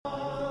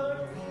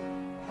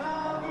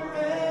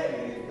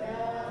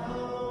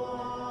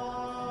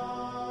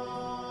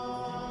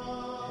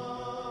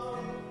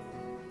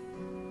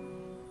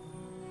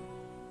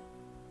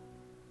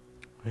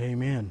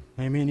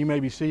Amen. You may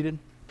be seated.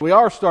 We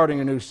are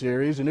starting a new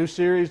series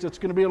that's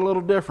going to be a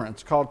little different.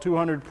 It's called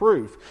 200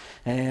 Proof.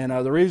 And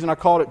the reason I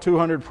called it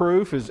 200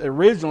 Proof is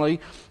originally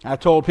I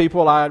told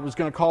people I was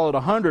going to call it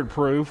 100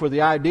 Proof, with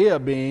the idea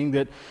being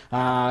that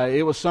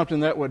it was something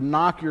that would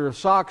knock your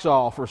socks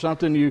off, or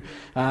something you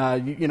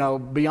know,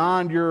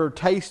 beyond your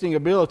tasting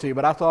ability.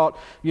 But I thought,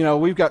 you know,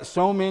 we've got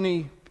so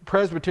many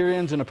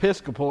Presbyterians and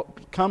Episcopal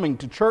coming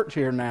to church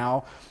here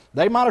now,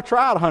 they might have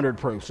tried 100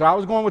 Proof. So I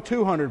was going with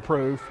 200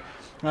 Proof.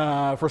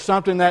 For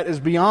something that is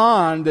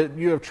beyond that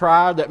you have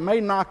tried, that may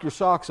knock your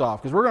socks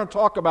off. Because we're going to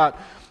talk about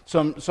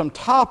some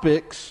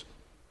topics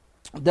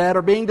that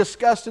are being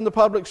discussed in the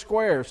public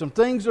square, some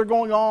things that are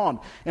going on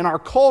in our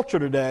culture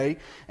today,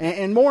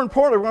 and more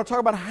importantly, we're going to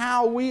talk about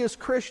how we as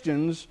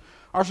Christians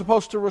are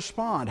supposed to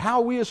respond,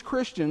 how we as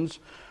Christians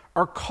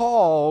are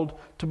called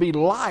to be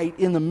light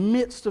in the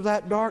midst of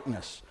that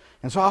darkness.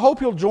 And so I hope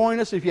you'll join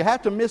us. If you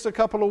have to miss a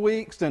couple of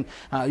weeks, then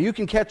you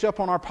can catch up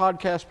on our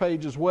podcast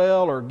page as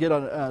well, or get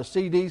a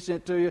CD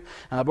sent to you.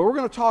 But we're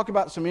going to talk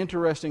about some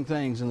interesting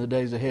things in the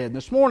days ahead. And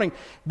this morning,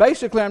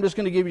 basically, I'm just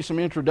going to give you some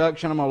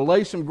introduction. I'm going to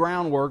lay some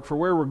groundwork for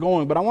where we're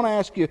going. But I want to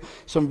ask you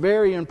some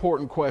very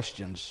important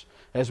questions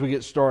as we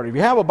get started. If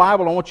you have a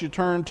Bible, I want you to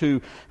turn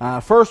to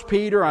 1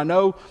 Peter. I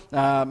know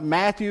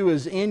Matthew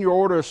is in your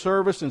order of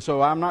service, and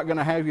so I'm not going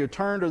to have you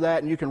turn to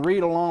that, and you can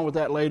read along with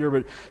that later.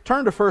 But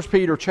turn to 1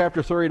 Peter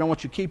chapter 3, and I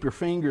want you to keep your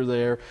finger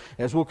there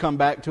as we'll come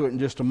back to it in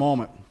just a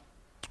moment.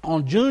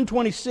 On June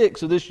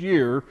 26th of this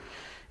year,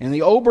 in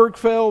the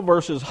Bibilcal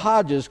versus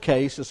Hodges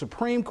case, the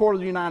Supreme Court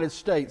of the United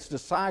States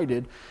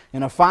decided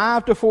in a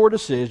 5-4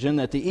 decision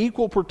that the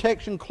Equal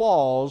Protection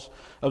Clause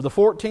of the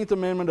 14th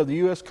Amendment of the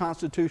U.S.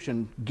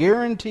 Constitution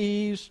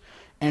guarantees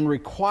and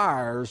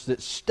requires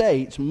that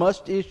states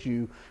must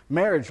issue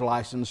marriage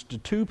license to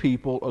two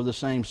people of the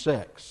same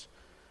sex.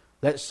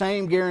 That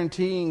same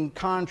guaranteeing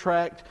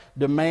contract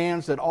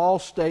demands that all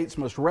states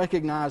must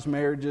recognize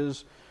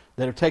marriages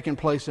that have taken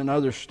place in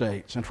other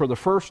states. And for the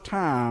first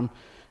time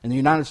in the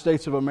United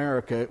States of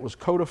America, it was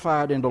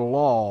codified into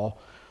law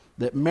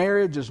that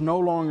marriage is no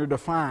longer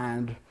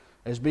defined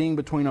as being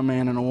between a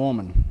man and a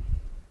woman.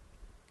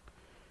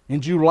 In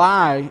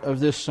July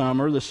of this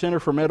summer, the Center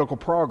for Medical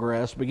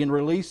Progress began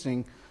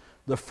releasing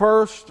the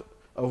first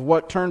of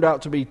what turned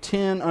out to be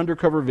 10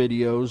 undercover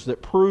videos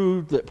that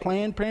proved that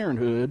Planned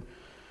Parenthood,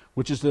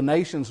 which is the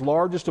nation's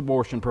largest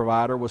abortion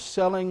provider, was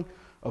selling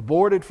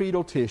aborted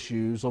fetal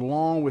tissues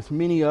along with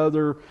many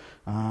other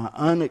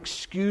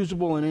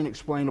unexcusable and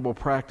inexplainable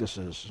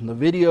practices. And the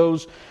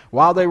videos,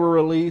 while they were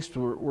released,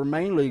 were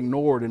mainly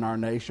ignored in our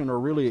nation, or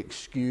really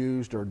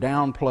excused or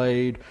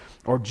downplayed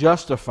or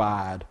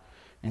justified.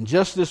 And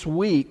just this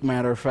week,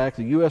 matter of fact,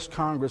 the U.S.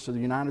 Congress of the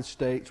United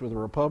States, with a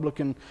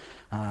Republican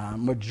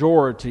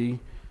majority,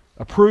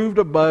 approved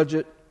a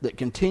budget that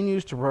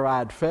continues to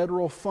provide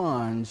federal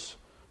funds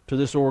to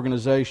this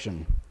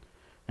organization.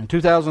 In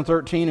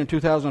 2013 and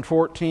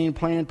 2014,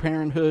 Planned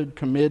Parenthood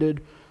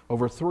committed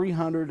over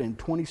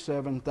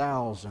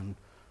 327,000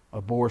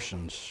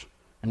 abortions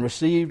and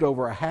received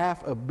over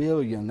 $500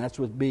 million, that's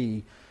with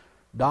B,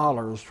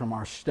 dollars from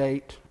our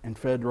state and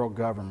federal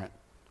government,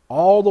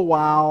 all the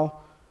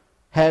while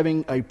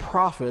having a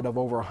profit of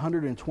over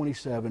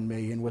 $127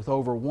 million, with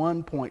over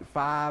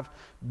 $1.5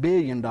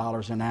 billion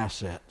in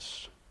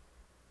assets.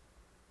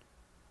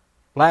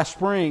 Last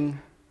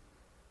spring,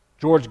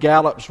 George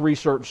Gallup's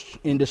research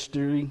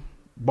industry,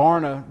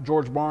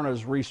 George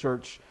Barna's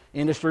research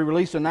industry,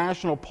 released a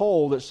national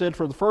poll that said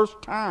for the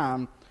first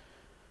time,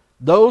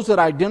 those that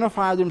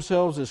identify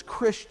themselves as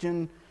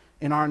Christian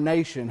in our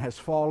nation has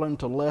fallen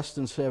to less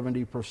than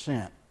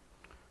 70%.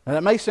 Now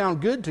that may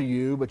sound good to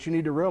you, but you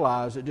need to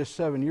realize that just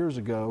 7 years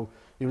ago,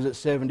 it was at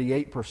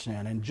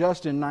 78%. And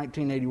just in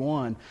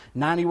 1981,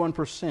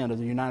 91% of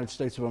the United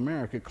States of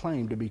America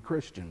claimed to be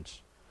Christians.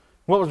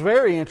 What was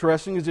very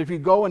interesting is if you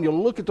go and you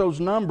look at those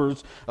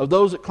numbers of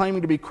those that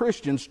claiming to be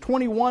Christians,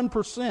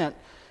 21%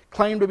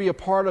 claim to be a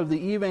part of the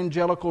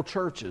evangelical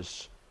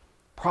churches,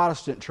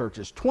 Protestant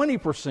churches.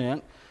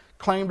 20%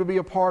 claim to be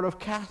a part of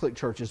Catholic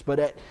churches. But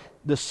at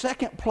the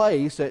second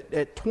place,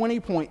 at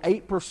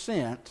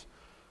 20.8%,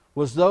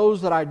 was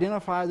those that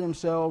identify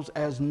themselves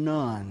as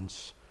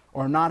nuns,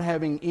 or not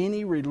having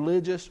any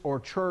religious or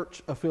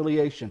church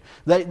affiliation.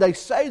 They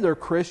say they're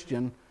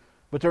Christian,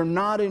 but they're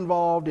not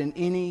involved in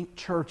any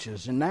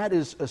churches. And that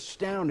is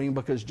astounding,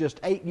 because just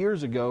 8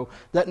 years ago,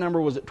 that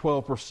number was at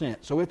 12%.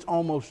 So it's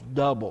almost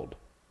doubled.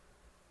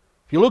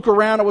 If you look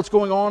around at what's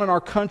going on in our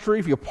country,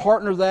 if you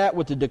partner that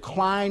with the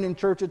decline in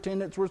church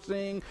attendance we're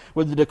seeing,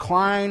 with the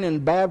decline in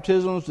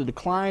baptisms, the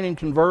decline in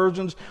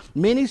conversions,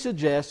 many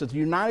suggest that the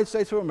United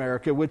States of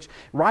America, which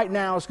right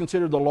now is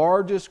considered the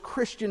largest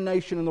Christian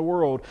nation in the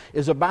world,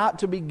 is about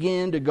to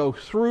begin to go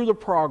through the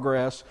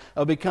progress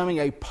of becoming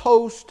a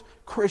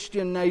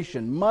post-Christian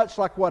nation, much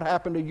like what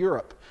happened to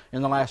Europe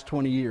in the last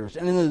 20 years.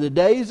 And in the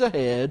days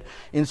ahead,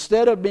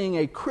 instead of being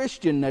a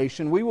Christian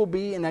nation, we will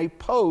be in a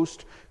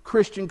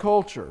post-Christian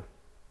culture.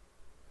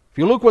 If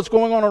you look what's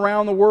going on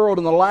around the world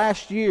in the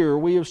last year,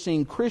 we have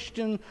seen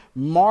Christian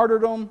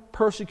martyrdom,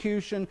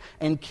 persecution,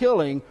 and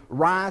killing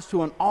rise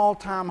to an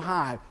all-time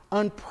high,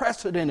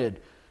 unprecedented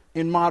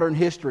in modern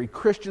history.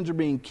 Christians are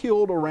being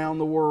killed around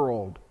the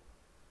world.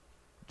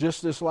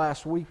 Just this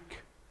last week,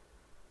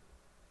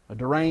 a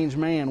deranged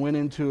man went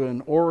into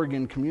an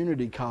Oregon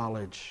community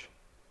college,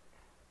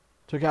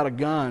 took out a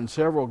gun,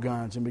 several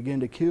guns, and began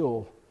to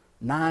kill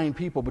 9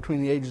 people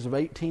between the ages of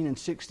 18 and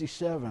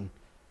 67.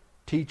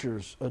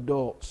 Teachers,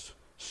 adults,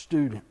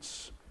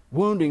 students,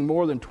 wounding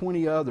more than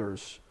 20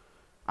 others.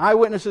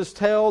 Eyewitnesses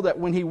tell that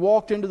when he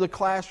walked into the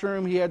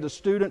classroom, he had the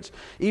students,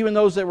 even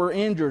those that were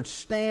injured,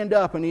 stand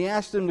up, and he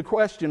asked them the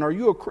question, "Are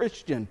you a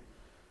Christian?"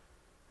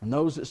 And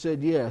those that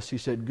said yes, he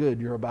said,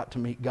 "Good, you're about to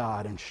meet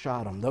God," and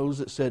shot them. Those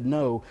that said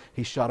no,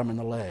 he shot them in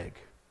the leg.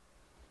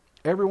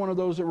 Every one of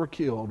those that were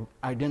killed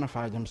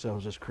identified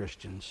themselves as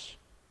Christians.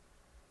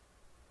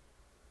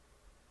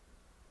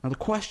 Now the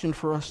question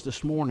for us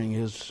this morning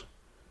is,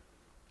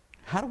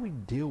 how do we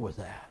deal with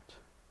that?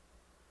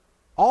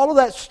 All of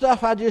that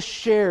stuff I just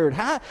shared,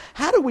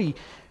 how do we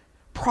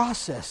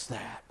process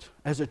that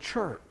as a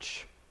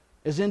church,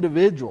 as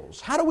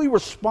individuals? How do we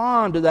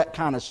respond to that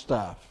kind of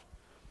stuff?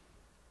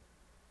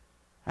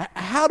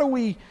 How do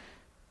we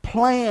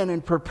plan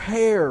and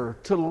prepare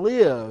to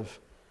live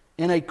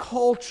in a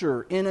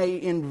culture, in an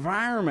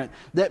environment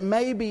that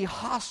may be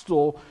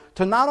hostile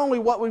to not only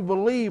what we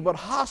believe, but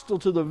hostile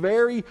to the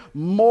very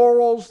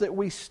morals that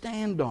we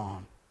stand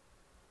on?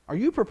 Are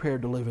you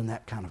prepared to live in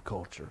that kind of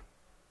culture?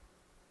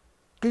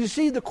 Because you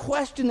see, the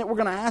question that we're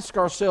going to ask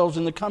ourselves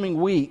in the coming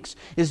weeks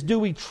is, do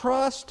we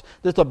trust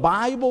that the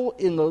Bible,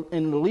 in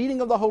the leading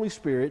of the Holy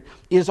Spirit,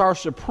 is our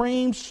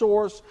supreme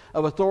source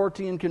of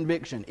authority and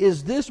conviction?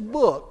 Is this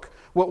book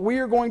what we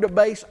are going to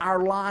base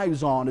our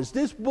lives on? Is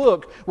this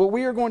book what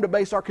we are going to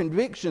base our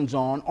convictions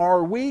on? Or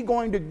are we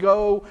going to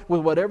go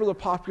with whatever the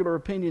popular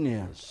opinion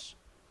is?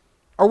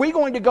 Are we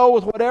going to go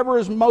with whatever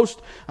is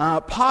most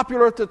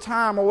popular at the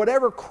time, or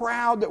whatever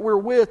crowd that we're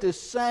with is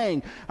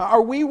saying?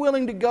 Are we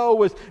willing to go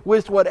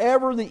with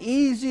whatever the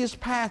easiest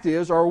path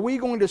is, or are we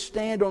going to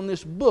stand on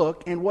this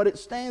book and what it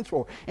stands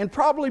for? And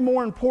probably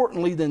more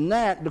importantly than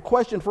that, the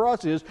question for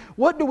us is,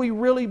 what do we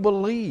really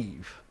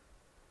believe?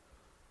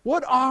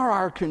 What are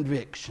our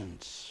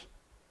convictions?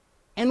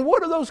 And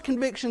what are those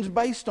convictions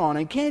based on?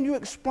 And can you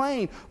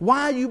explain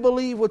why you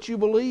believe what you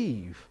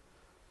believe?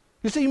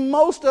 You see,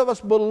 most of us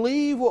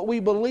believe what we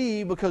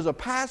believe because a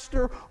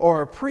pastor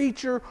or a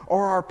preacher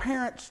or our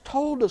parents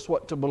told us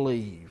what to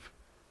believe.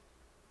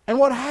 And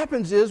what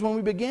happens is, when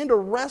we begin to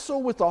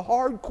wrestle with the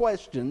hard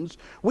questions,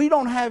 we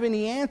don't have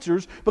any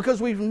answers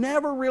because we've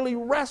never really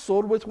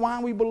wrestled with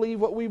why we believe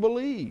what we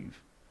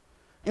believe.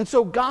 And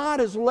so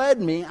God has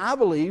led me, I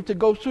believe, to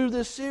go through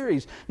this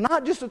series,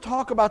 not just to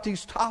talk about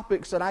these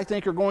topics that I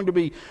think are going to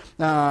be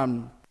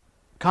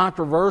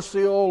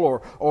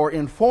controversial or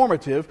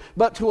informative,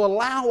 but to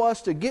allow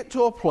us to get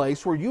to a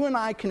place where you and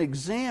I can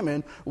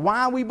examine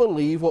why we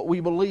believe what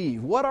we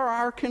believe. What are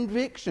our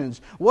convictions?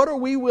 What are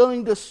we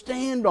willing to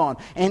stand on?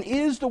 And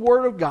is the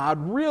Word of God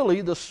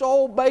really the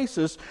sole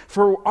basis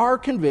for our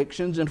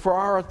convictions and for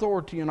our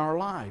authority in our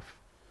life?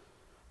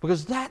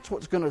 Because that's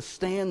what's going to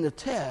stand the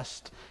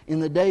test in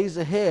the days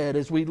ahead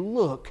as we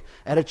look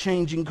at a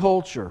changing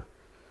culture.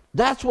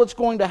 That's what's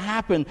going to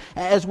happen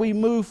as we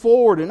move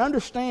forward. And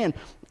understand,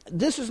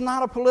 this is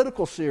not a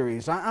political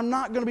series. I'm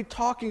not going to be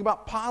talking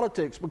about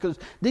politics, because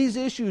these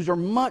issues are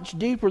much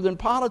deeper than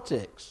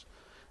politics.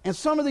 And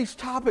some of these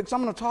topics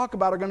I'm going to talk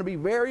about are going to be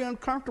very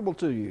uncomfortable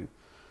to you.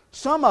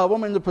 Some of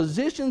them, in the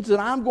positions that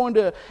I'm going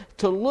to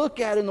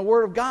look at in the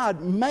Word of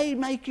God, may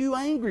make you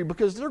angry,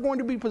 because they're going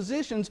to be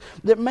positions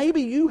that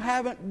maybe you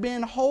haven't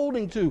been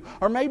holding to,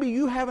 or maybe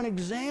you haven't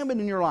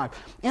examined in your life.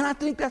 And I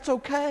think that's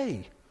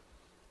okay.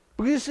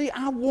 Because you see,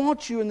 I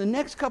want you in the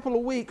next couple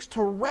of weeks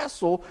to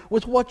wrestle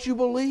with what you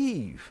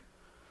believe.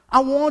 I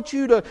want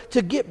you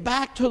to get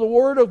back to the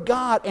Word of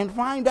God and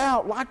find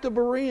out, like the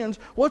Bereans,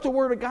 what the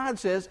Word of God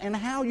says and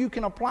how you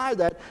can apply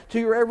that to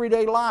your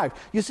everyday life.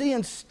 You see,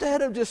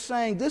 instead of just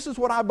saying, this is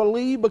what I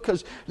believe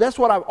because that's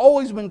what I've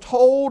always been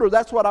told, or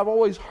that's what I've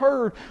always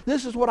heard,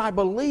 this is what I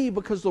believe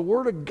because the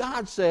Word of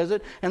God says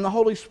it and the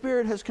Holy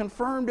Spirit has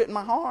confirmed it in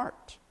my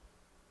heart.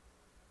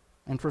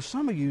 And for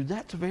some of you,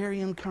 that's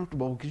very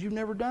uncomfortable because you've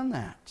never done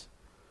that.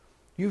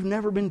 You've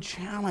never been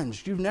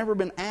challenged. You've never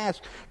been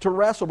asked to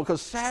wrestle,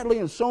 because sadly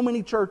in so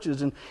many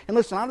churches, and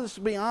listen, I'll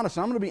just be honest,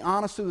 I'm going to be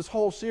honest through this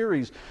whole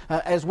series,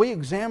 as we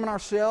examine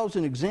ourselves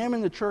and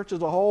examine the church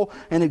as a whole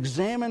and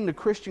examine the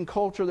Christian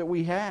culture that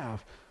we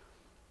have.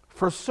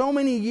 For so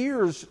many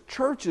years,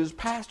 churches,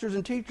 pastors,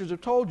 and teachers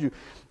have told you,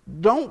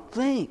 don't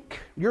think.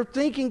 You're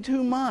thinking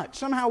too much.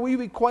 Somehow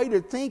we've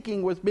equated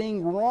thinking with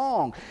being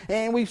wrong.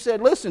 And we've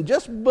said, listen,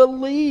 just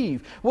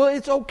believe. Well,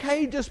 it's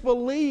okay, just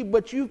believe,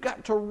 but you've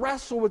got to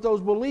wrestle with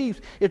those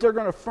beliefs if they're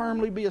going to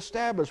firmly be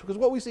established. Because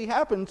what we see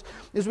happens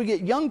is we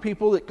get young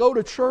people that go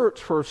to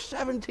church for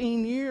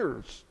 17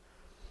 years.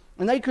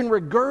 And they can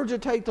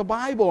regurgitate the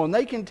Bible, and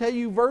they can tell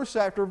you verse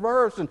after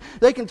verse, and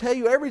they can tell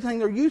you everything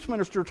their youth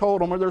minister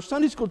told them, or their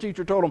Sunday school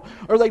teacher told them,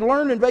 or they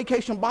learned in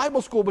vacation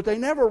Bible school, but they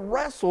never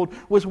wrestled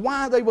with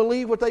why they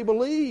believe what they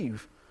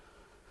believe.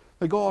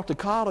 They go off to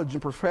college,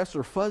 and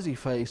Professor Fuzzy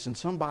Face in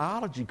some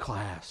biology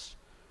class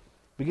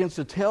begins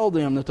to tell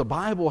them that the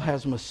Bible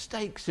has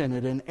mistakes in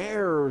it and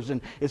errors,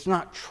 and it's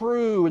not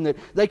true, and that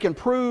they can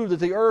prove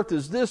that the earth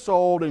is this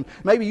old, and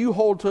maybe you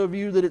hold to a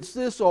view that it's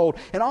this old.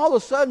 And all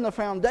of a sudden the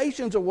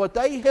foundations of what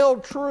they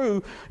held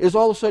true is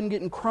all of a sudden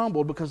getting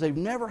crumbled because they've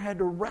never had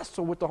to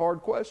wrestle with the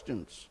hard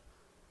questions.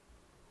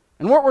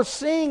 And what we're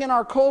seeing in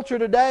our culture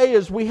today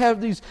is we have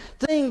these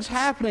things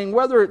happening,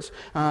 whether it's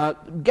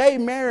gay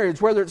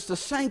marriage, whether it's the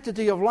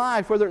sanctity of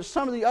life, whether it's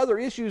some of the other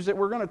issues that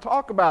we're going to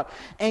talk about.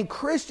 And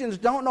Christians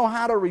don't know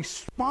how to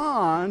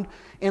respond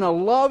in a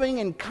loving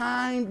and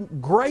kind,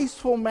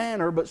 graceful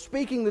manner, but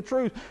speaking the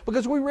truth,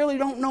 because we really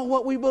don't know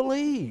what we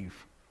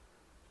believe.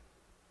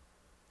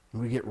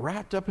 And we get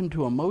wrapped up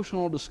into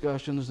emotional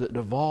discussions that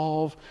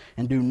devolve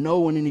and do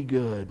no one any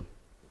good.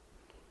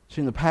 See,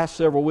 in the past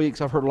several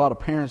weeks, I've heard a lot of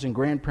parents and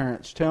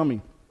grandparents tell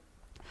me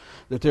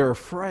that they're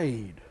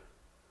afraid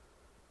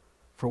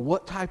for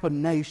what type of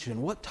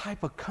nation, what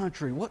type of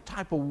country, what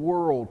type of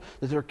world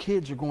that their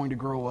kids are going to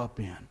grow up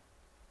in.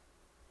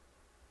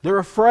 They're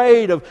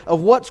afraid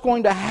of what's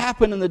going to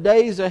happen in the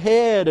days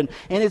ahead. And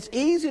it's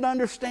easy to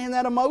understand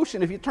that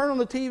emotion. If you turn on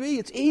the TV,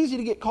 it's easy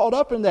to get caught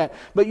up in that.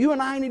 But you and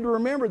I need to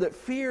remember that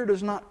fear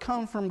does not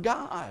come from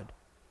God.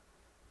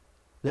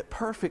 That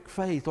perfect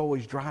faith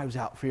always drives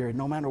out fear.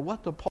 No matter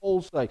what the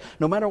polls say,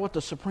 no matter what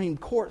the Supreme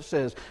Court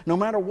says, no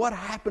matter what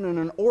happened in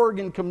an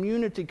Oregon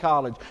community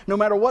college, no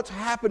matter what's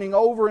happening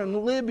over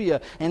in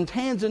Libya and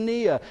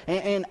Tanzania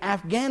and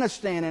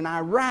Afghanistan and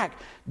Iraq,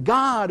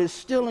 God is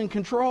still in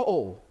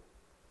control.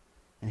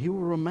 And He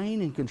will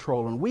remain in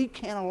control. And we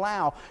can't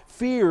allow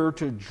fear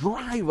to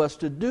drive us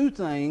to do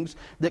things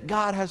that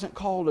God hasn't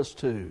called us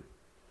to.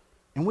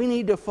 And we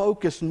need to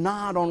focus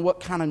not on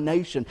what kind of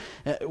nation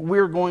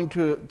we're going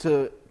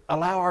to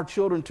allow our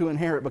children to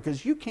inherit,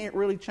 because you can't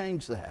really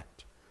change that.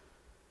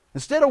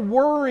 Instead of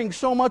worrying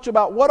so much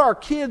about what our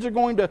kids are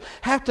going to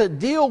have to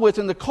deal with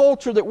in the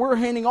culture that we're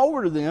handing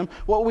over to them,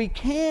 what we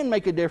can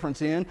make a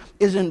difference in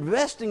is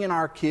investing in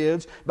our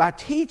kids by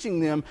teaching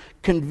them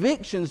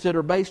convictions that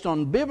are based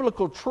on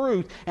biblical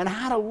truth and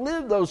how to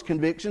live those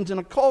convictions in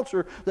a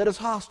culture that is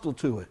hostile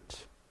to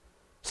it.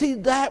 See,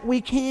 that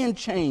we can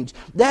change.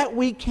 That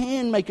we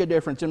can make a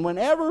difference. And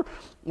whenever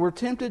we're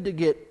tempted to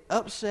get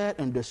upset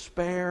and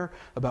despair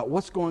about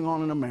what's going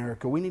on in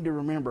America, we need to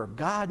remember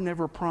God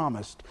never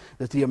promised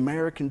that the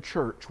American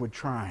church would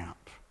triumph.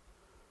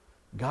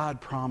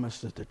 God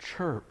promised that the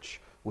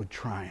church would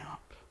triumph.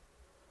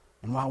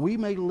 And while we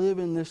may live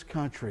in this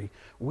country,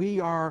 we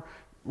are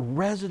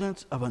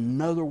residents of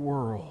another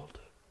world.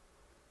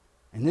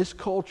 And this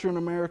culture in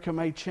America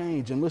may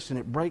change. And listen,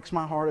 it breaks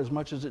my heart as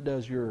much as it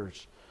does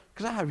yours,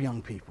 because I have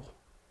young people.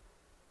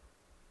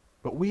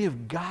 But we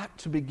have got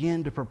to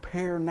begin to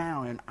prepare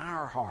now in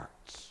our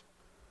hearts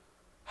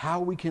how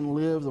we can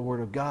live the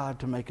Word of God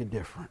to make a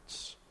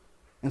difference.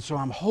 And so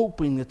I'm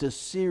hoping that this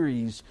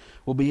series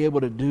will be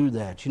able to do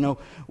that. You know,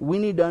 we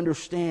need to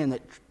understand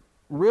that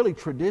really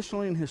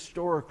traditionally and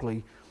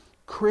historically,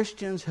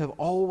 Christians have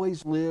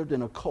always lived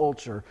in a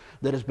culture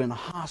that has been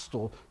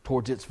hostile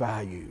towards its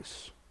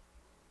values.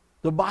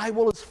 The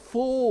Bible is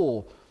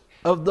full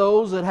of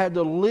those that had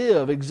to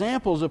live,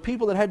 examples of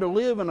people that had to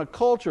live in a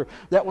culture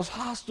that was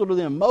hostile to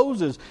them.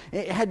 Moses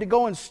had to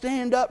go and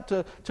stand up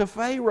to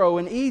Pharaoh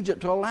in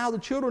Egypt to allow the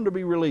children to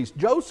be released.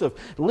 Joseph,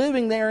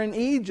 living there in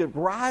Egypt,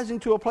 rising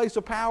to a place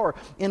of power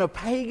in a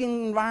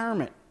pagan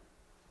environment.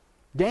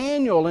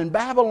 Daniel in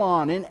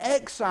Babylon, in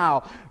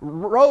exile,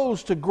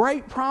 rose to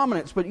great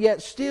prominence, but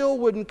yet still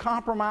wouldn't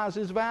compromise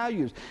his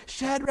values.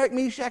 Shadrach,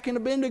 Meshach, and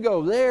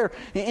Abednego, there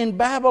in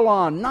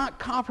Babylon, not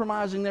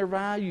compromising their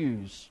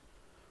values.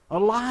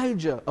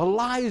 Elijah,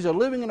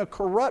 living in a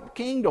corrupt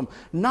kingdom,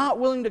 not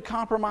willing to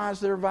compromise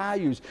their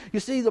values. You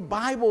see, the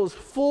Bible is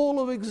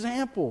full of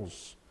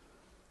examples.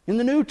 In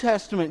the New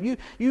Testament,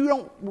 you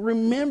don't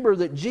remember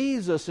that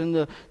Jesus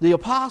and the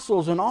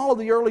apostles and all of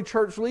the early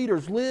church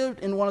leaders lived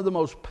in one of the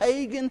most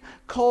pagan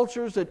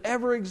cultures that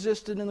ever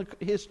existed in the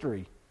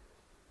history.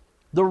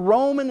 The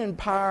Roman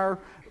Empire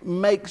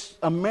makes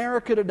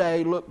America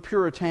today look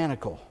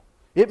puritanical.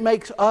 It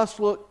makes us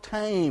look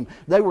tame.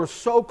 They were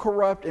so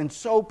corrupt and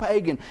so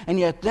pagan, and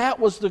yet that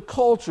was the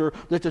culture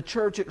that the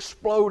church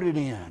exploded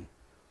in.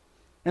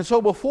 And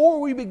so before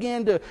we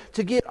begin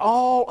to get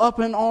all up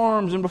in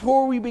arms and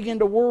before we begin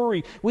to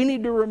worry, we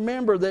need to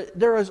remember that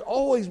there has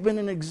always been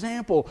an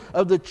example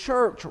of the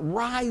church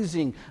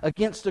rising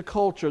against a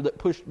culture that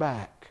pushed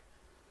back.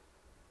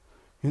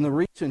 In the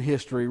recent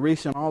history,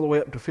 all the way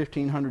up to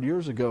 1,500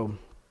 years ago,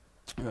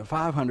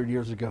 500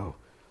 years ago,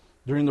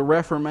 during the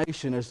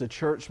Reformation, as the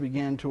church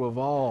began to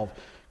evolve,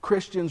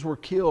 Christians were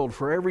killed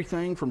for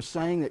everything from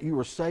saying that you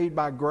were saved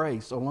by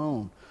grace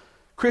alone,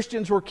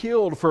 Christians were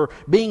killed for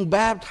being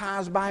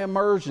baptized by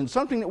immersion,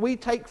 something that we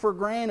take for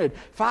granted.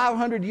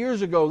 500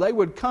 years ago, they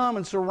would come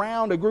and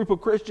surround a group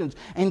of Christians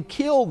and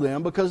kill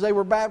them because they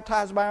were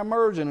baptized by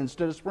immersion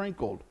instead of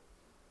sprinkled.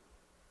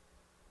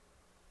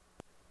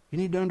 You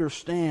need to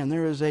understand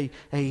there is a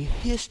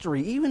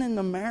history, even in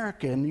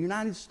America, in the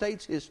United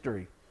States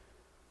history.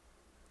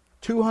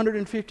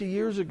 250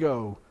 years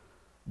ago,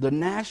 the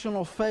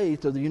national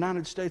faith of the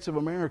United States of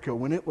America,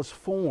 when it was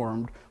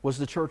formed, was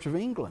the Church of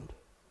England,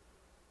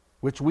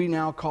 which we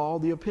now call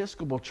the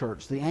Episcopal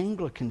Church, the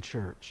Anglican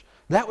Church.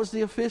 That was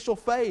the official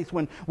faith.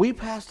 When we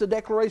passed the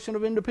Declaration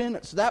of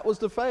Independence, that was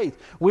the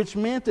faith, which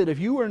meant that if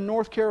you were in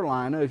North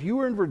Carolina, if you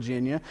were in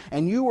Virginia,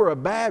 and you were a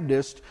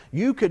Baptist,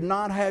 you could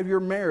not have your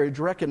marriage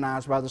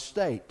recognized by the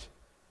state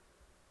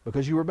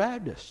because you were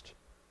Baptist.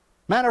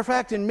 Matter of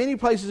fact, in many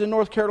places in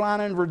North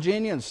Carolina and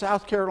Virginia and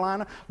South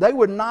Carolina, they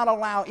would not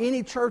allow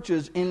any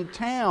churches in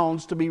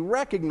towns to be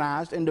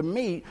recognized and to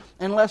meet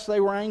unless they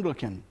were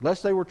Anglican,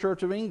 unless they were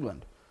Church of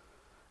England.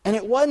 And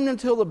it wasn't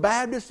until the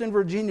Baptists in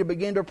Virginia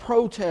began to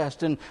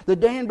protest, and the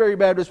Danbury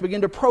Baptists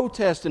began to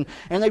protest, and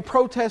they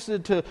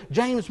protested to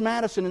James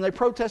Madison, and they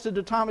protested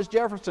to Thomas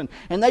Jefferson,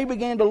 and they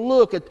began to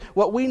look at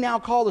what we now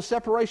call the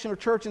separation of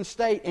church and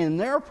state. And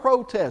their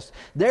protest,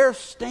 their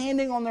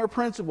standing on their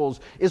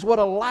principles, is what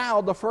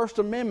allowed the First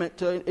Amendment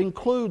to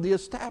include the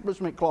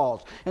Establishment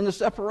Clause and the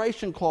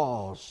Separation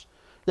Clause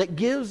that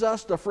gives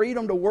us the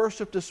freedom to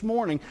worship this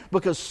morning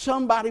because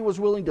somebody was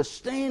willing to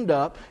stand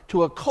up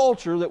to a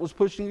culture that was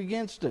pushing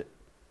against it.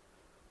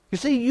 You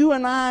see, you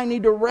and I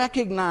need to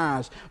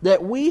recognize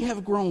that we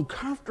have grown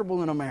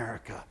comfortable in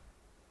America.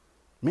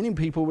 Many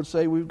people would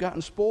say we've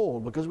gotten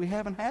spoiled because we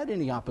haven't had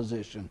any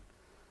opposition.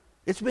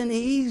 It's been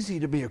easy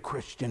to be a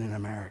Christian in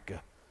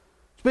America.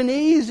 It's been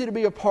easy to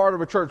be a part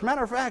of a church.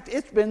 Matter of fact,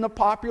 it's been the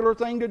popular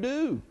thing to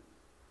do.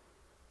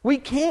 We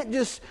can't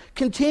just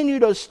continue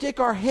to stick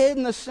our head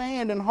in the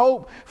sand and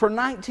hope for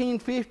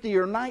 1950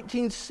 or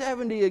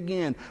 1970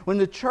 again when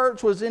the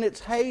church was in its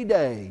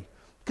heyday,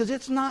 because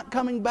it's not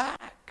coming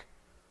back.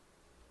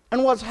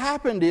 And what's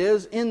happened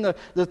is, in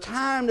the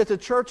time that the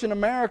church in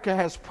America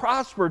has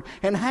prospered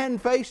and hadn't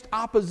faced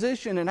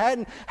opposition and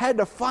hadn't had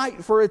to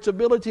fight for its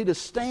ability to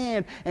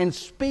stand and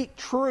speak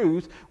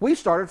truth, we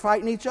started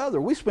fighting each other.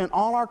 We spent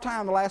all our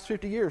time the last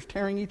 50 years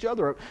tearing each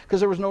other up because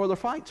there was no other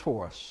fights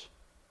for us.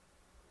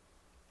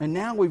 And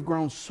now we've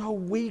grown so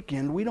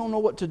weakened, we don't know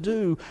what to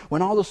do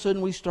when all of a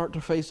sudden we start to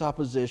face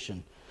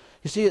opposition.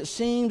 You see, it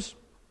seems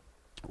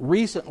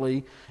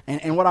recently,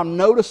 and what I'm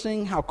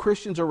noticing how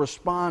Christians are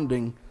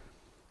responding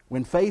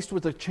when faced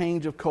with a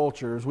change of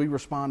cultures, we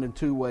respond in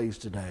two ways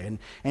today. And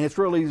it's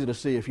real easy to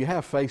see. If you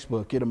have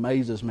Facebook, it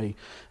amazes me.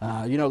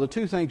 The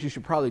two things you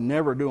should probably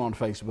never do on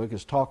Facebook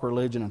is talk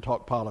religion and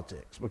talk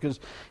politics, because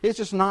it's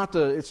just not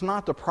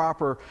the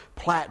proper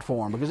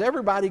platform, because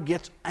everybody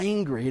gets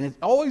angry. And it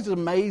always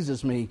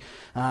amazes me.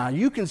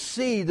 You can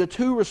see the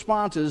two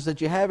responses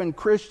that you have in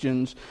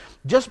Christians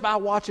just by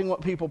watching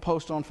what people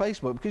post on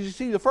Facebook. Because you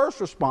see, the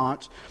first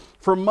response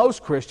for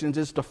most Christians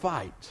is to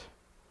fight.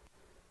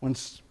 When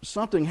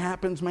something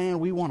happens, man,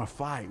 we want to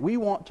fight. We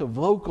want to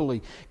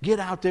vocally get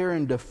out there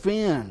and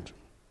defend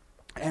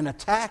and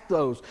attack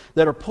those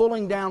that are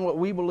pulling down what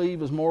we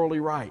believe is morally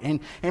right. And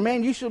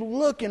man, you should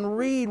look and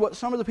read what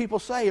some of the people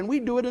say. And we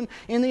do it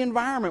in the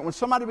environment. When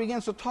somebody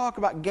begins to talk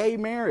about gay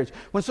marriage,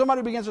 when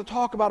somebody begins to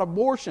talk about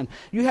abortion,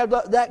 you have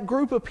that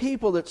group of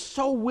people that's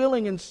so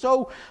willing and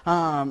so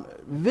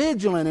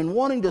vigilant and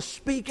wanting to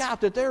speak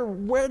out that they're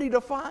ready to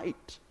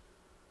fight.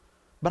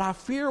 But I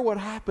fear what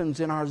happens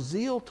in our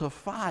zeal to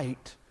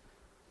fight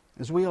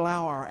is we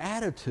allow our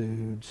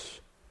attitudes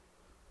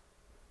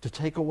to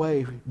take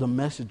away the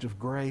message of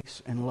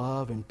grace and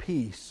love and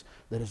peace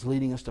that is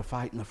leading us to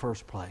fight in the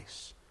first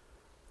place.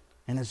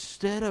 And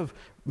instead of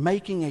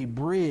making a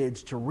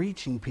bridge to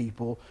reaching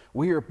people,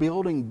 we are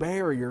building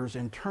barriers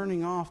and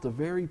turning off the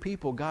very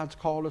people God's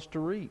called us to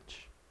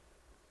reach.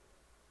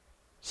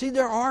 See,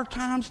 there are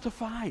times to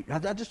fight.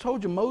 I just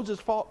told you, Moses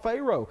fought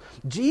Pharaoh.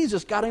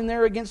 Jesus got in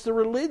there against the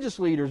religious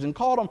leaders and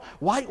called them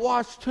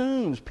whitewashed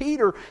tombs.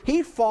 Peter,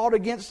 he fought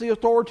against the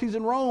authorities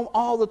in Rome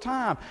all the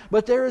time.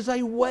 But there is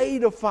a way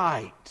to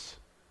fight.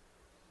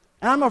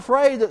 And I'm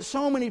afraid that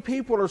so many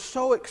people are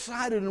so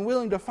excited and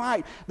willing to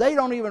fight, they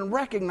don't even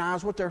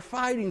recognize what they're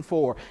fighting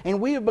for. And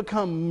we have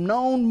become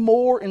known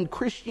more in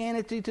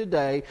Christianity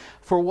today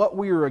for what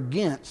we are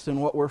against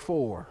than what we're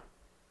for.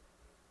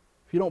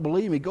 If you don't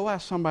believe me, go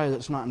ask somebody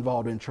that's not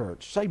involved in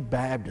church. Say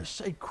Baptist,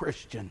 say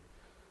Christian.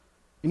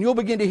 And you'll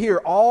begin to hear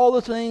all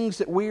the things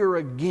that we are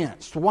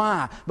against.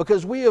 Why?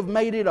 Because we have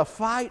made it a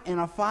fight and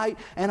a fight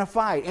and a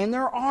fight. And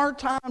there are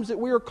times that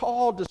we are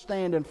called to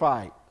stand and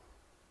fight.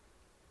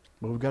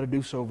 But we've got to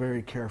do so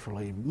very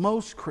carefully.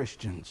 Most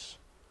Christians,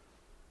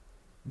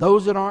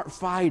 those that aren't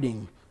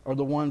fighting, are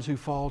the ones who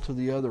fall to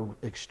the other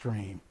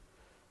extreme.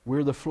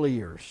 We're the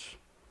fleers.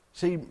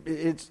 See,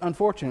 it's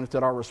unfortunate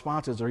that our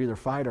responses are either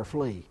fight or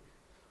flee.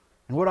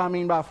 And what I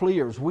mean by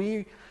fleers,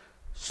 we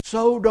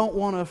so don't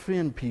want to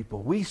offend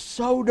people. We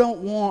so don't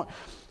want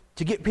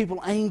to get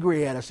people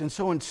angry at us. And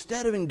so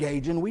instead of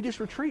engaging, we just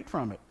retreat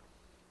from it.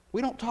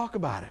 We don't talk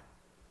about it.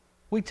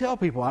 We tell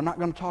people, I'm not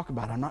going to talk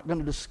about it. I'm not going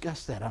to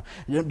discuss that.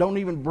 Don't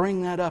even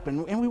bring that up.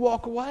 And we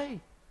walk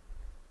away.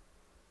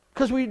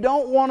 Because we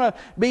don't want to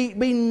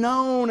be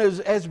known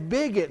as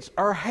bigots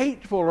or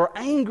hateful or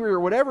angry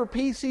or whatever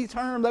PC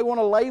term they want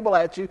to label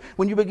at you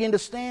when you begin to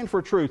stand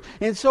for truth.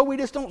 And so we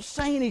just don't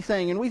say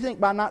anything. And we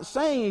think by not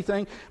saying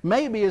anything,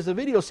 maybe as the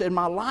video said,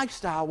 my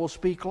lifestyle will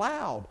speak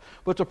loud.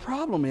 But the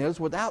problem is,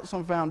 without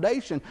some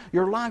foundation,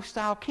 your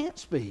lifestyle can't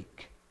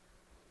speak.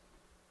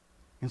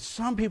 And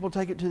some people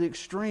take it to the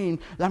extreme.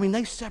 I mean,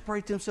 they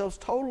separate themselves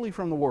totally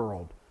from the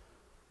world.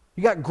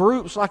 You got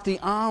groups like the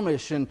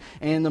Amish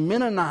and the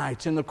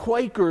Mennonites and the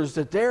Quakers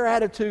that their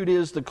attitude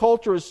is the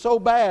culture is so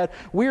bad,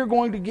 we're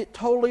going to get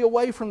totally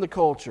away from the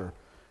culture.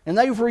 And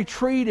they've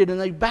retreated and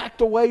they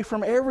backed away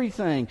from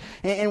everything.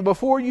 And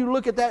before you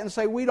look at that and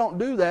say, we don't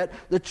do that,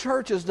 the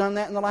church has done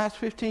that in the last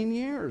 15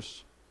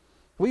 years.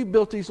 We've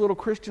built these little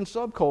Christian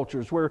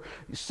subcultures where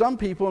some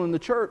people in the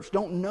church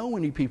don't know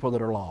any people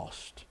that are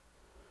lost.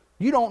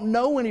 You don't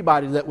know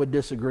anybody that would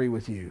disagree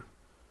with you.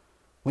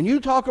 When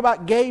you talk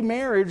about gay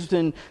marriage,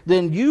 then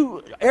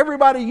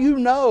everybody you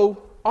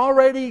know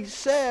already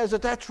says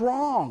that that's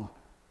wrong.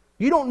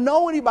 You don't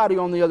know anybody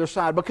on the other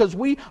side because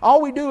all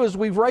we do is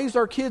we've raised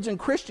our kids in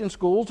Christian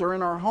schools or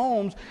in our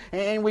homes,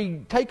 and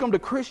we take them to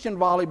Christian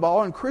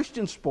volleyball and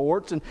Christian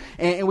sports,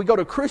 and we go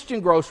to Christian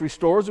grocery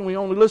stores, and we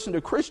only listen to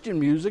Christian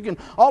music, and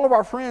all of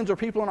our friends are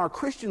people in our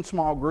Christian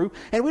small group,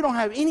 and we don't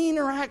have any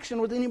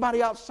interaction with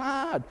anybody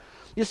outside.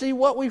 You see,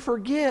 what we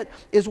forget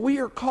is we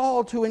are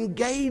called to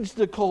engage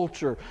the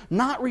culture,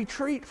 not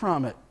retreat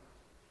from it.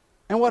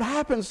 And what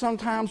happens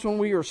sometimes when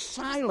we are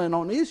silent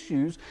on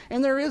issues,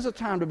 and there is a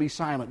time to be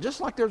silent, just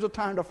like there's a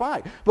time to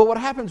fight. But what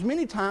happens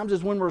many times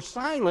is when we're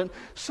silent,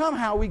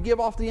 somehow we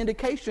give off the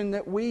indication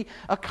that we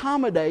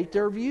accommodate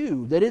their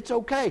view, that it's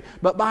okay.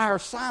 But by our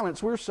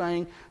silence, we're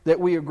saying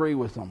that we agree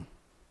with them.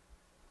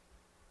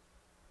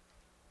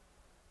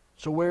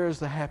 So where is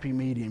the happy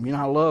medium? You know,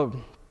 I love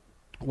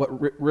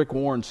what Rick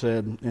Warren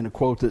said in a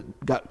quote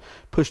that got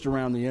pushed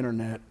around the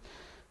internet.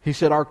 He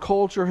said, our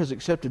culture has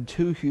accepted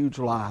two huge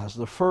lies.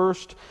 The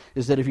first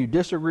is that if you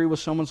disagree with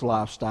someone's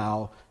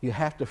lifestyle, you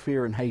have to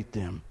fear and hate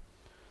them.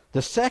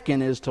 The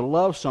second is to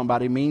love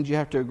somebody means you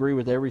have to agree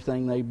with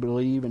everything they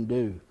believe and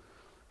do.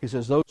 He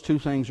says those two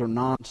things are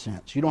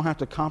nonsense. You don't have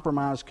to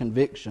compromise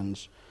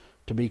convictions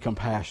to be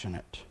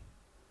compassionate.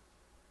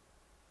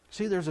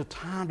 See, there's a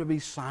time to be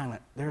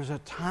silent. There's a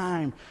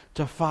time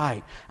to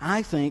fight.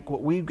 I think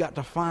what we've got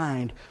to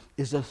find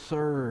is a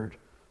third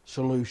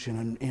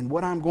solution. And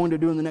what I'm going to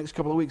do in the next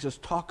couple of weeks is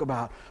talk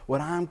about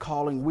what I'm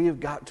calling we have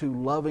got to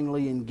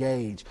lovingly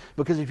engage.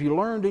 Because if you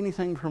learned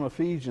anything from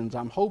Ephesians,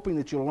 I'm hoping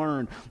that you'll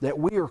learn that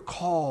we are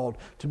called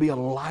to be a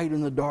light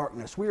in the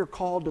darkness. We are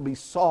called to be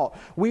salt.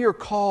 We are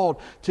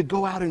called to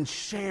go out and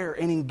share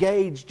and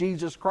engage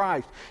Jesus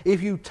Christ.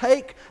 If you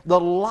take the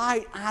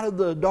light out of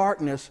the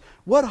darkness,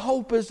 what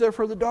hope is there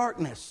for the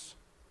darkness?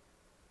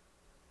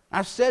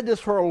 I've said this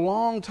for a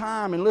long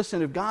time, and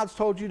listen, if God's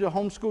told you to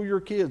homeschool your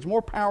kids,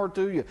 more power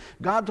to you.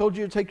 God told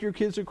you to take your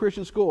kids to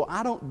Christian school.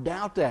 I don't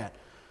doubt that.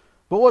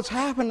 But what's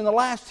happened in the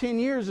last 10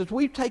 years is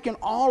we've taken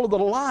all of the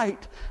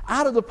light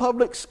out of the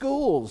public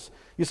schools.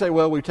 You say,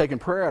 well, we've taken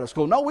prayer out of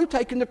school. No, we've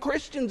taken the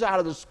Christians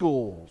out of the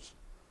schools.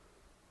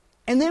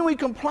 And then we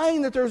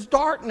complain that there's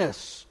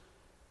darkness.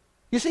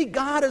 You see,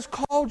 God has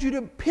called you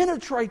to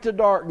penetrate the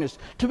darkness,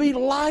 to be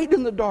light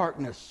in the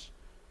darkness.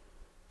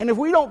 And if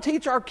we don't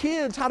teach our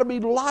kids how to be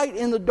light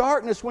in the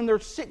darkness when they're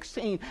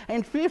 16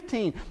 and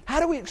 15, how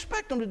do we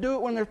expect them to do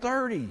it when they're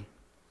 30?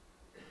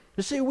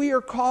 You see, we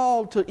are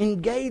called to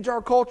engage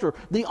our culture.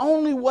 The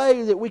only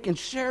way that we can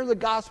share the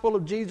gospel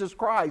of Jesus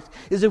Christ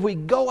is if we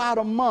go out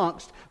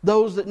amongst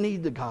those that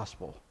need the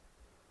gospel.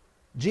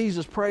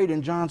 Jesus prayed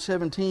in John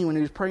 17 when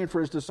he was praying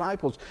for his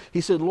disciples. He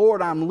said,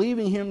 Lord, I'm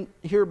leaving him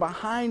here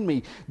behind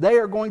me. They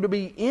are going to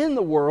be in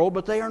the world,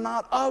 but they are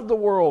not of the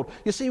world.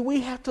 You see,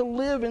 we have to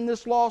live in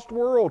this lost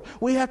world.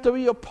 We have to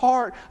be a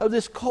part of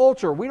this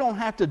culture. We don't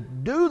have to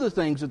do the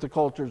things that the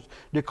culture's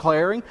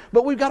declaring,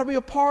 but we've got to be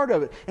a part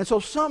of it. And so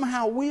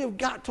somehow we have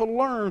got to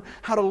learn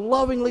how to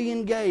lovingly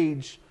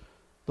engage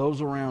those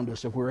around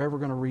us if we're ever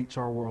going to reach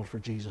our world for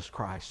Jesus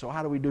Christ. So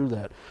how do we do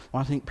that?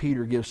 Well, I think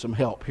Peter gives some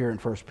help here in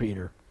 1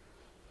 Peter.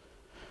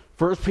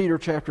 1 Peter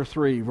chapter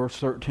 3, verse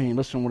 13,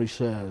 listen to what he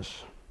says.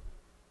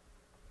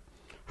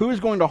 Who is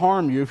going to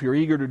harm you if you're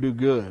eager to do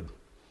good?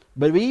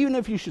 But even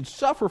if you should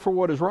suffer for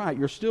what is right,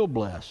 you're still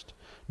blessed.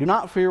 Do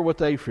not fear what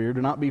they fear.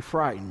 Do not be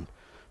frightened.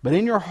 But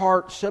in your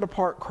heart, set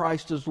apart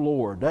Christ as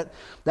Lord.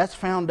 That's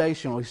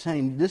foundational. He's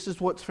saying this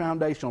is what's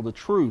foundational, the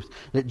truth,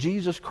 that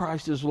Jesus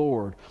Christ is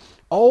Lord.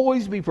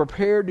 Always be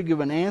prepared to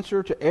give an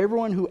answer to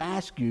everyone who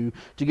asks you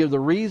to give the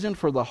reason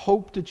for the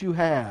hope that you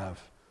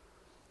have.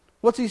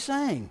 What's he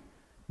saying?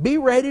 Be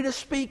ready to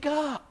speak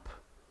up.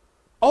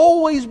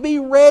 Always be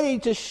ready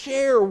to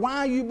share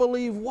why you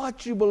believe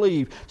what you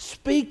believe.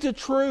 Speak the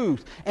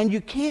truth. And you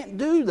can't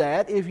do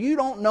that if you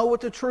don't know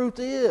what the truth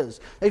is.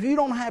 If you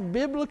don't have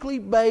biblically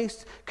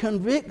based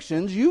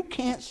convictions, you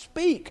can't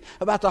speak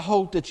about the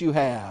hope that you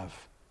have.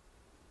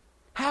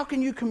 How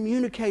can you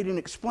communicate and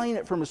explain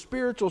it from a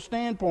spiritual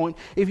standpoint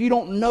if you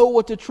don't know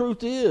what the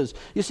truth is?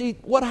 You see,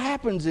 what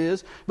happens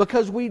is,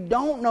 because we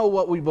don't know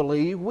what we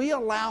believe, we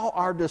allow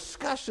our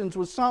discussions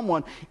with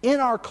someone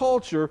in our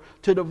culture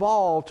to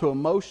devolve to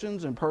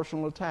emotions and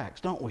personal attacks,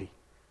 don't we?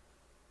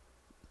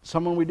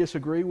 Someone we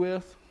disagree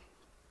with,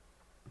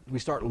 we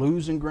start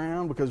losing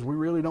ground because we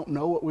really don't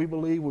know what we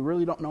believe. We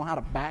really don't know how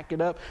to back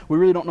it up. We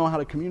really don't know how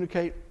to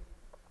communicate.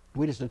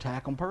 We just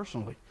attack them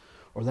personally.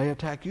 Or they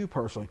attack you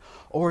personally.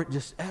 Or it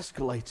just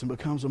escalates and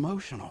becomes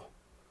emotional.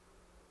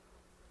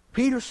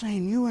 Peter's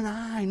saying you and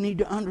I need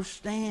to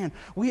understand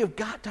we have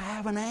got to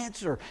have an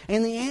answer.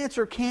 And the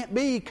answer can't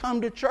be come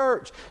to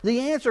church.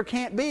 The answer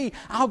can't be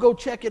I'll go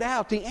check it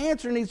out. The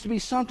answer needs to be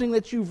something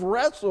that you've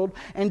wrestled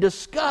and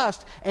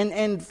discussed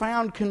and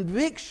found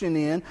conviction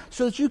in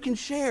so that you can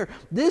share.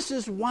 This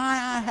is why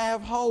I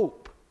have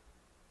hope.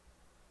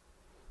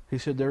 He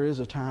said there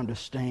is a time to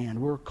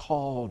stand. We're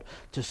called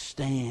to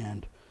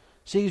stand.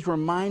 See, he's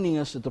reminding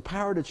us that the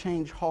power to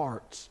change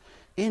hearts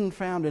isn't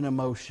found in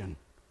emotion.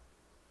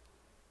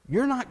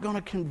 You're not going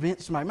to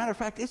convince somebody. Matter of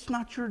fact, it's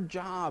not your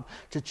job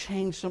to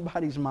change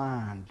somebody's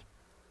mind.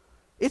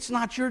 It's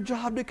not your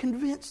job to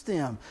convince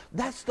them.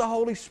 That's the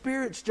Holy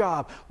Spirit's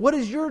job. What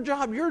is your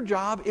job? Your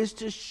job is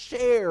to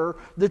share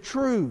the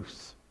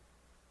truth.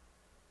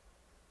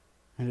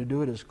 And to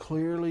do it as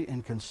clearly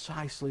and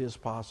concisely as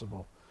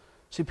possible.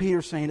 See,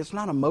 Peter's saying it's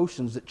not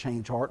emotions that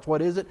change hearts.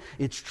 What is it?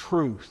 It's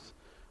truth.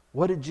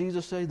 What did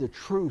Jesus say? The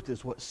truth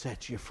is what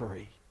sets you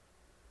free.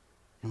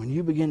 And when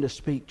you begin to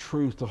speak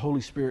truth, the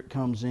Holy Spirit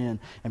comes in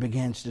and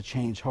begins to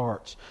change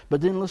hearts.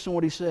 But then listen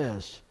what he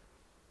says.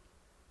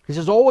 He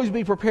says, always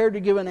be prepared to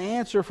give an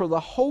answer for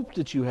the hope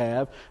that you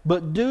have,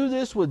 but do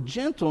this with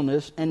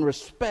gentleness and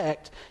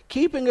respect,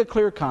 keeping a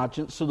clear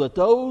conscience, so that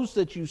those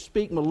that you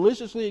speak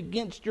maliciously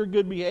against your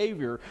good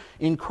behavior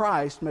in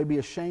Christ may be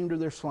ashamed of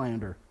their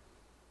slander.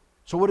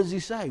 So what does he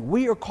say?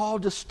 We are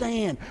called to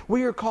stand.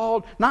 We are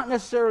called not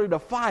necessarily to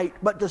fight,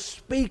 but to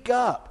speak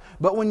up.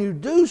 But when you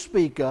do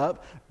speak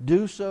up,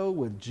 do so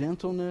with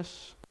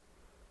gentleness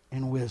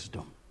and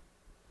wisdom.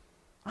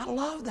 I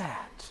love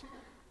that.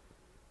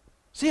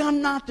 See,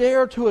 I'm not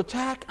there to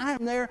attack.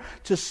 I'm there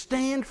to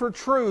stand for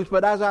truth.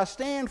 But as I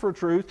stand for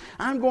truth,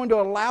 I'm going to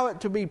allow it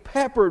to be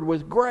peppered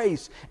with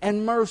grace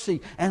and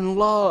mercy and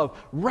love,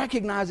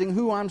 recognizing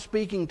who I'm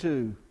speaking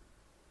to.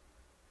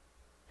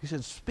 He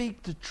said,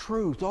 speak the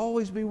truth.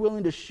 Always be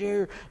willing to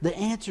share the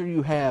answer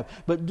you have,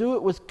 but do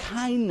it with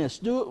kindness.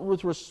 Do it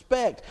with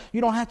respect.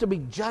 You don't have to be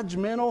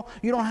judgmental.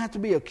 You don't have to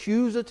be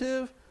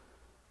accusative.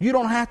 You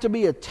don't have to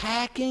be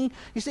attacking.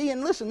 You see,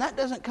 and listen, that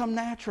doesn't come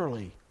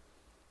naturally.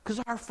 Because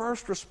our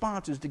first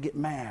response is to get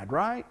mad,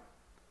 right?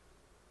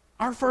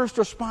 Our first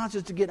response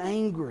is to get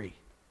angry.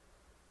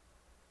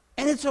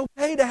 And it's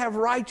okay to have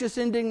righteous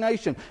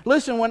indignation.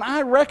 Listen, when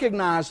I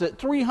recognize that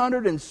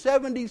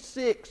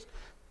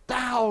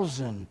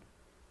 376,000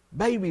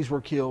 babies were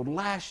killed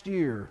last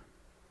year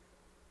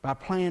by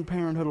Planned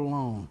Parenthood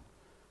alone.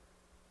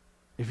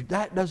 If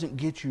that doesn't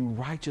get you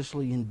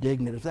righteously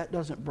indignant, if that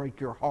doesn't break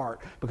your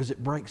heart, because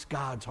it breaks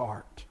God's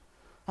heart.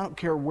 I don't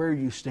care where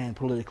you stand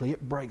politically,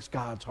 it breaks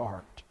God's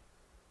heart.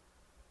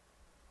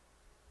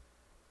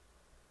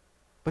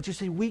 But you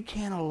see, we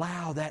can't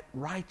allow that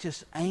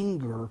righteous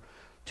anger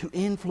to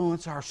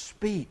influence our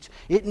speech.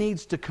 It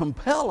needs to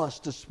compel us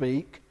to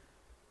speak.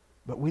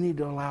 But we need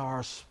to allow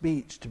our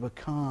speech to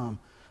become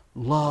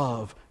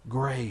love,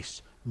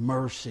 grace,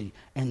 mercy,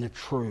 and the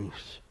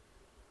truth.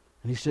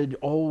 And he said,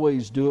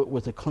 always do it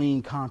with a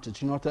clean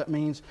conscience. You know what that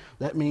means?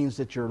 That means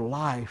that your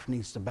life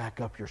needs to back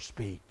up your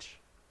speech.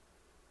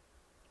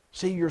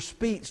 See, your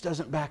speech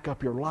doesn't back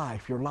up your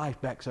life. Your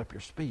life backs up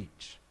your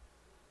speech.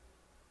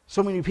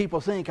 So many people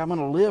think, I'm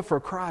going to live for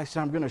Christ,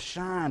 I'm going to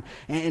shine,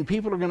 and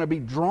people are going to be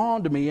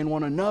drawn to me and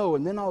want to know,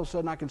 and then all of a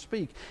sudden I can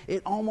speak.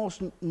 It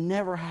almost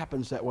never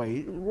happens that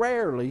way.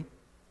 Rarely.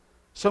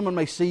 Someone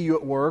may see you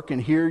at work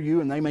and hear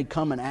you, and they may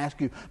come and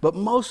ask you, but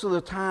most of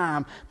the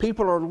time,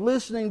 people are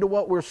listening to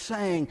what we're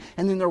saying,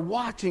 and then they're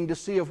watching to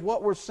see if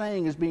what we're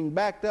saying is being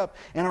backed up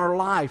in our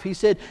life. He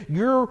said,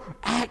 your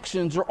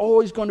actions are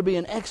always going to be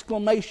an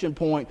exclamation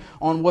point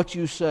on what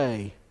you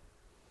say.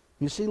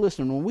 You see,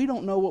 listen, when we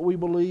don't know what we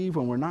believe,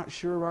 when we're not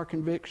sure of our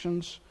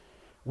convictions,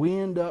 we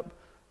end up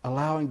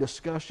allowing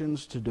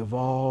discussions to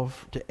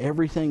devolve to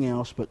everything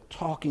else but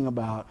talking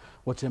about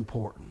what's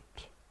important.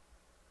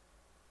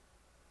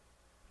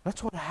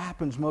 That's what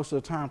happens most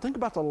of the time. Think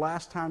about the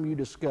last time you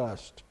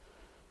discussed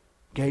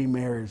gay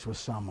marriage with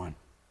someone.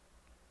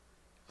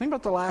 Think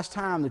about the last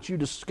time that you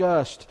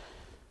discussed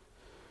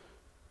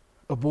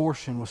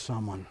abortion with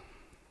someone.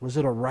 Was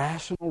it a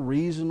rational,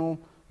 reasonable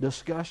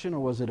discussion, or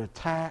was it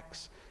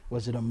attacks?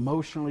 Was it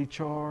emotionally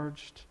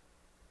charged?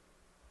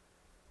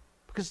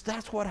 Because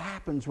that's what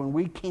happens when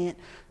we can't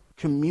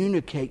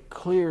communicate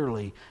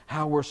clearly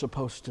how we're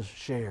supposed to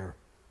share.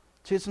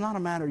 See, it's not a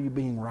matter of you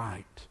being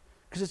right,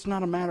 because it's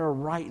not a matter of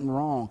right and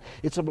wrong.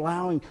 It's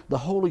allowing the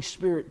Holy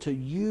Spirit to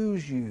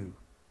use you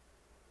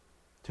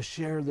to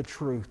share the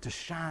truth, to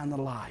shine the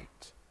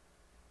light.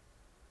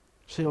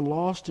 See, a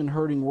lost and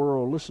hurting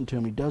world, listen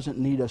to me, doesn't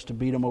need us to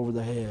beat them over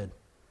the head.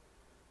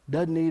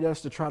 Doesn't need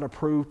us to try to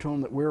prove to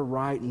them that we're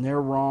right and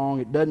they're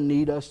wrong. It doesn't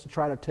need us to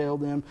try to tell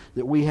them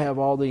that we have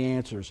all the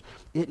answers.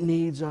 It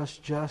needs us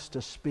just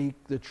to speak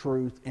the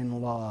truth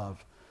in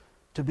love,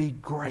 to be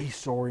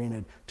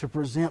grace-oriented, to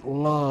present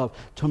love,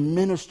 to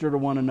minister to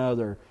one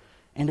another,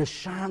 and to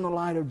shine the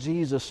light of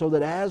Jesus so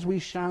that as we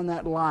shine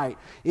that light,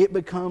 it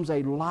becomes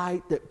a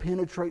light that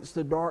penetrates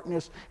the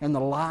darkness and the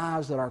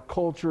lies that our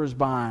culture is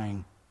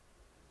buying.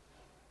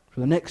 For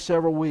the next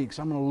several weeks,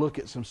 I'm going to look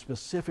at some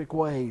specific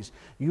ways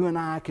you and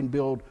I can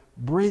build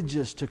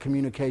bridges to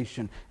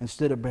communication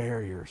instead of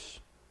barriers.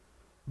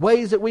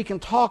 Ways that we can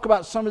talk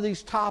about some of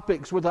these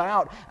topics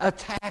without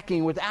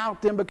attacking,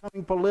 without them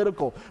becoming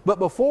political. But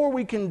before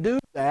we can do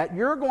that,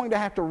 you're going to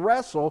have to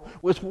wrestle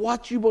with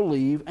what you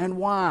believe and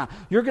why.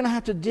 You're going to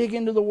have to dig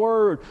into the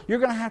Word. You're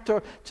going to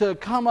have to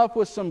come up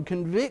with some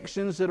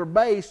convictions that are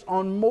based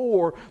on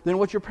more than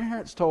what your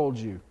parents told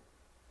you.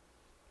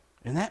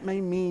 And that may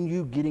mean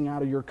you getting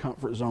out of your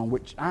comfort zone,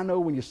 which I know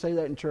when you say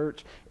that in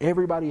church,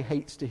 everybody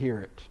hates to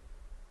hear it.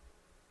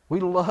 We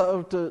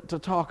love to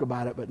talk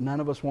about it, but none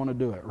of us want to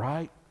do it,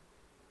 right?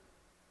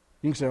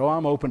 You can say, oh,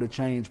 I'm open to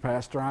change,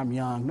 Pastor. I'm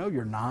young. No,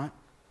 you're not.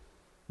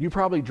 You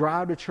probably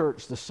drive to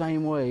church the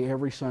same way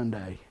every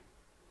Sunday.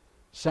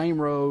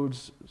 Same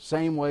roads,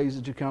 same ways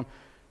that you come.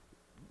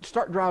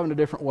 Start driving a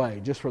different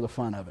way just for the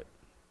fun of it.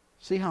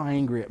 See how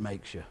angry it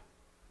makes you.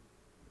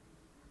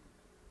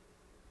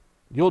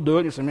 You'll do it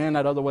and you say, man,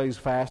 that other way is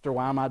faster.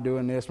 Why am I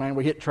doing this? Man,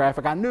 we hit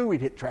traffic. I knew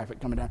we'd hit traffic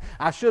coming down.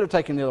 I should have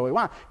taken the other way.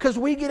 Why? Because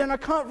we get in a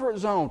comfort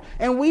zone.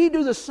 And we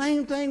do the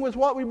same thing with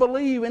what we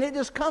believe. And it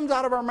just comes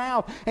out of our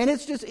mouth. And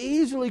it's just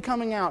easily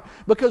coming out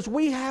because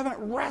we haven't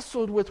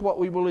wrestled with what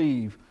we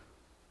believe.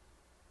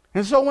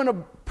 And so when a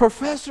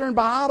professor in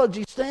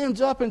biology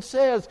stands up and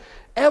says,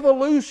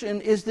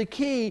 evolution is the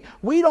key,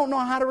 we don't know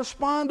how to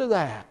respond to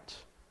that.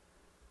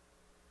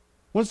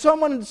 When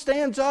someone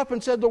stands up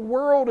and said the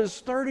world is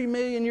 30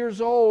 million years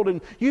old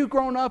and you've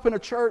grown up in a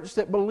church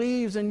that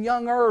believes in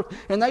young earth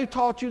and they've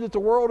taught you that the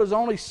world is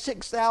only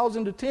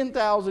 6,000 to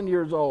 10,000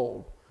 years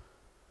old,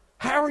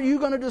 how are you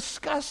going to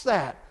discuss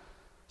that?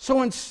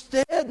 So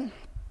instead,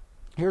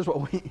 here's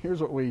what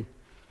we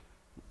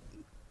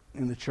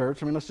in the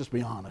church, let's just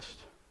be honest.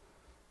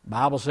 The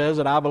Bible says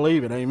that I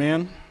believe it,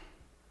 amen?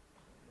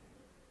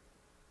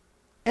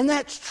 And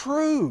that's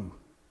true.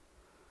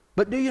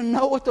 But do you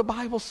know what the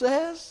Bible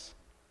says?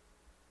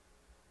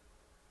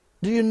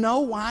 Do you know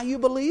why you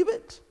believe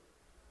it?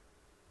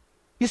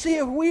 You see,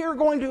 if we are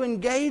going to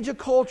engage a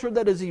culture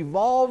that is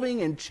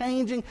evolving and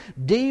changing,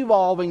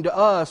 devolving to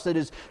us, that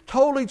is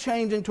totally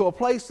changing to a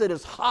place that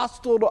is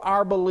hostile to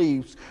our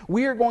beliefs,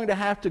 we are going to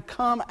have to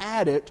come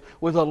at it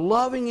with a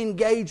loving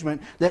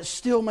engagement that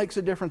still makes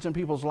a difference in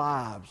people's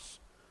lives.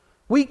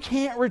 We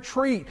can't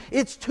retreat.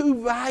 It's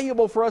too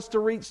valuable for us to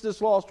reach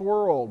this lost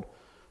world.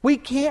 We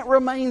can't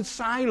remain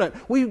silent.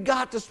 We've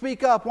got to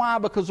speak up. Why?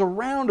 Because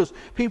around us,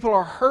 people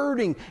are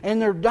hurting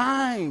and they're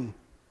dying.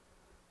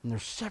 And they're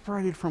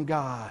separated from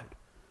God.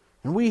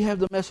 And we have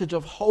the message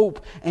of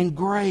hope and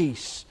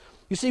grace.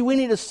 You see, we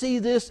need to see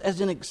this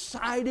as an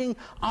exciting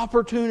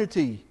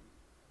opportunity.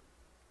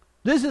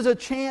 This is a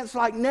chance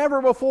like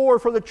never before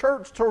for the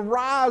church to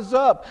rise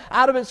up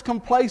out of its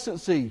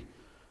complacency.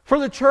 For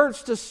the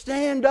church to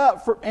stand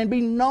up and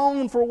be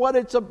known for what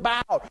it's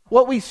about,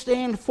 what we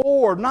stand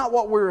for, not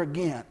what we're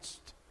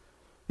against.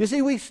 You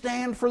see, we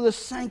stand for the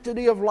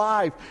sanctity of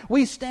life.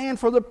 We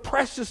stand for the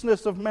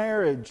preciousness of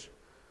marriage.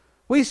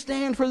 We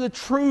stand for the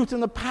truth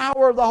and the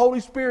power of the Holy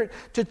Spirit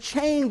to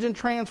change and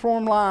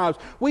transform lives.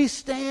 We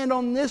stand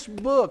on this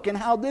book and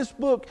how this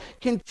book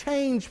can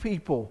change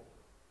people.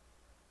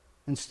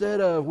 Instead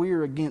of we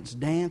are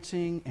against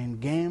dancing and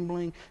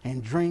gambling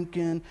and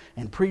drinking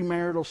and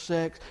premarital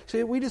sex.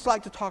 See, we just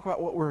like to talk about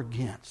what we're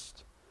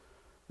against.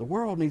 The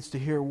world needs to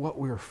hear what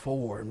we're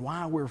for and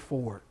why we're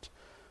for it.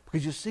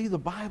 Because you see, the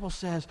Bible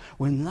says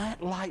when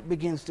that light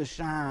begins to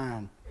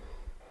shine,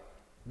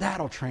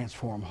 that'll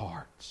transform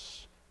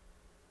hearts.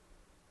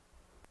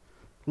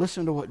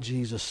 Listen to what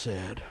Jesus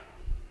said.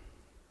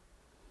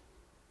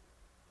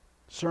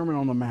 Sermon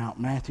on the Mount,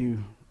 Matthew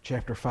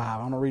Chapter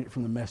 5. I'm going to read it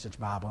from the Message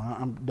Bible.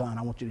 I'm done.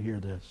 I want you to hear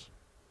this.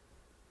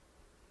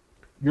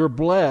 You're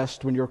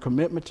blessed when your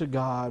commitment to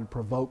God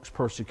provokes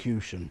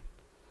persecution.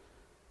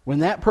 When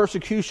that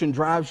persecution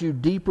drives you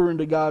deeper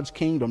into God's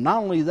kingdom.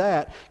 Not only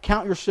that,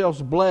 count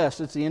yourselves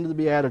blessed. It's the end of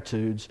the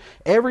Beatitudes.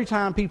 Every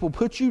time people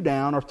put you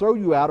down or throw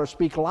you out or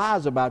speak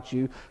lies about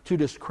you to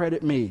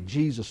discredit me.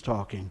 Jesus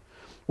talking.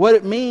 What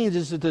it means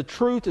is that the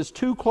truth is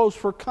too close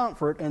for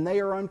comfort and they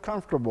are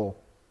uncomfortable.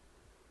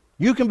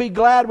 You can be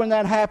glad when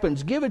that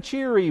happens. Give a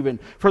cheer even.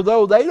 For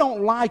though they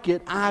don't like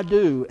it, I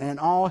do, and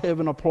all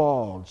heaven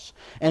applauds.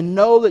 And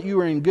know that you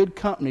are in good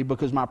company,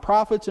 because my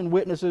prophets and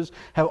witnesses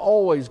have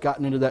always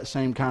gotten into that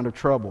same kind of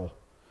trouble.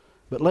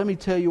 But let me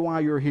tell you why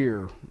you're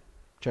here.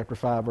 Chapter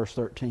 5, verse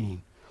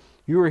 13.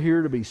 You are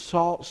here to be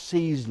salt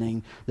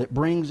seasoning that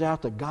brings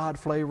out the God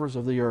flavors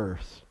of the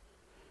earth.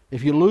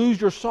 If you lose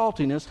your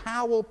saltiness,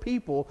 how will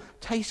people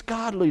taste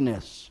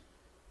godliness?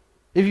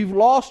 If you've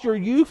lost your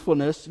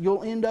youthfulness,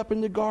 you'll end up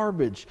in the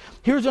garbage.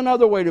 Here's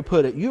another way to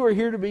put it. You are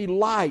here to be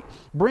light,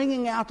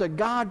 bringing out the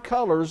God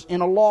colors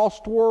in a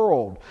lost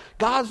world.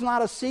 God's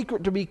not a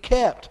secret to be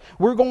kept.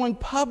 We're going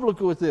public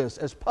with this,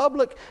 as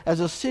public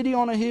as a city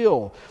on a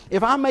hill.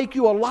 If I make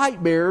you a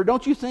light bearer,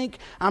 don't you think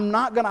I'm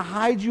not going to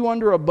hide you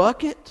under a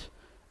bucket?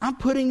 I'm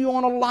putting you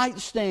on a light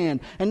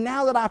stand. And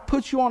now that I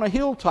put you on a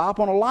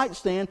hilltop, on a light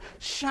stand,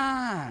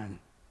 shine.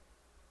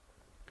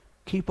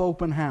 Keep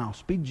open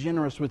house. Be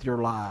generous with your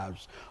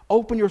lives.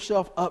 Open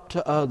yourself up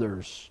to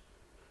others.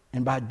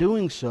 And by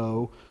doing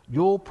so,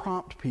 you'll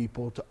prompt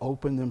people to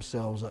open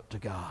themselves up to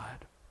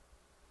God.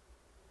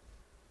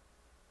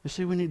 You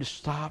see, we need to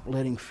stop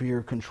letting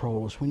fear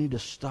control us. We need to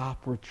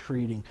stop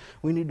retreating.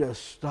 We need to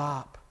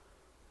stop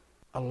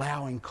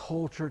allowing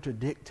culture to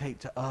dictate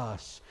to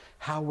us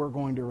how we're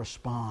going to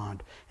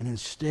respond. And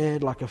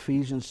instead, like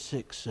Ephesians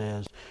 6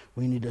 says,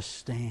 we need to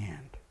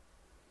stand.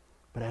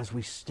 But as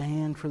we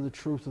stand for the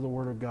truth of the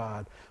Word of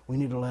God, we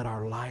need to let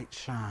our light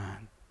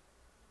shine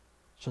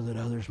so that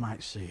others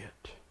might see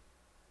it.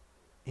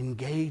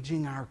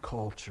 Engaging our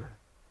culture.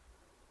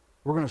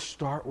 We're going to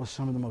start with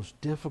some of the most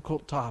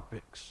difficult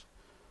topics,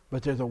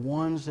 but they're the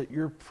ones that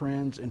your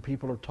friends and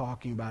people are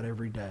talking about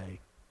every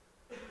day.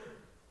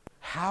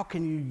 How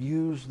can you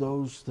use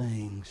those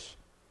things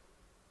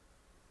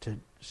to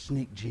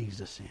sneak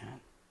Jesus in?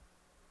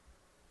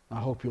 I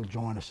hope you'll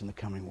join us in the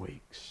coming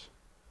weeks.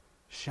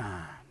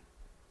 Shine.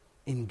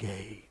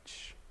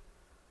 Engage.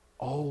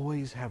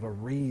 Always have a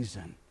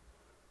reason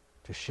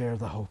to share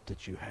the hope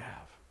that you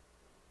have.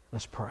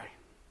 Let's pray.